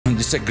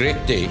it's a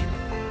great day,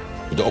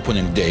 the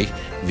opening day.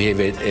 We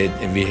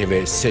have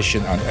a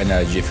session on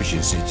energy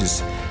efficiency. It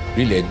is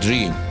really a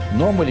dream.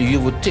 Normally,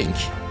 you would think,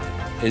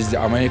 as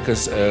the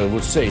Americans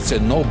would say, it's a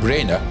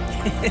no-brainer.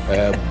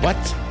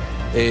 But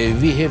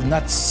we have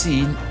not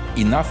seen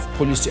enough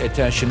policy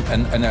attention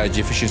and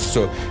energy efficiency.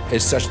 So,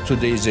 as such,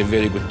 today is a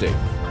very good day.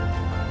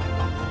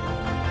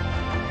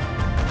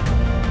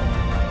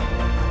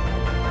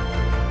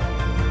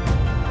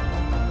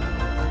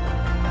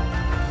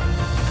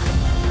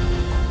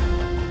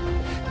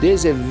 There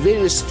is a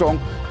very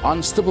strong,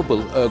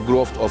 unstoppable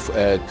growth of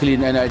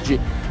clean energy.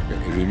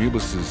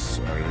 Renewables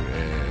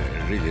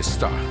are really a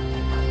star.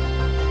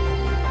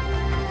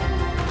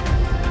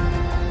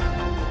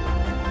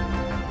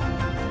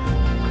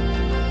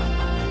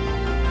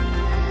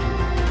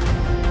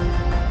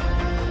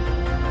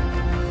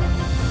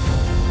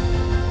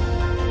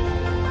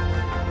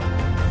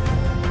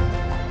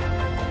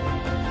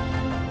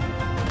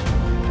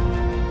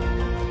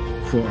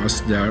 For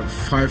us, there are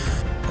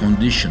 5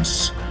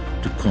 conditions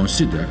to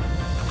consider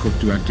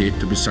COP28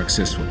 to be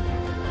successful.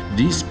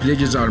 These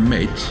pledges are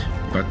made,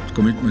 but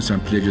commitments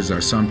and pledges are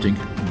something,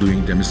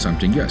 doing them is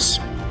something else.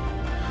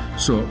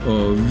 So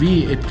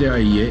we at the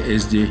IEA,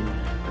 as the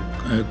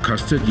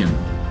custodian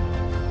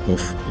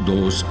of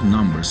those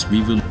numbers,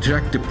 we will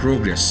track the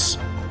progress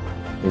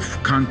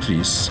of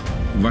countries,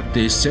 what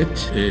they set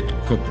at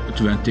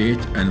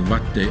COP28 and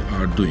what they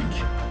are doing.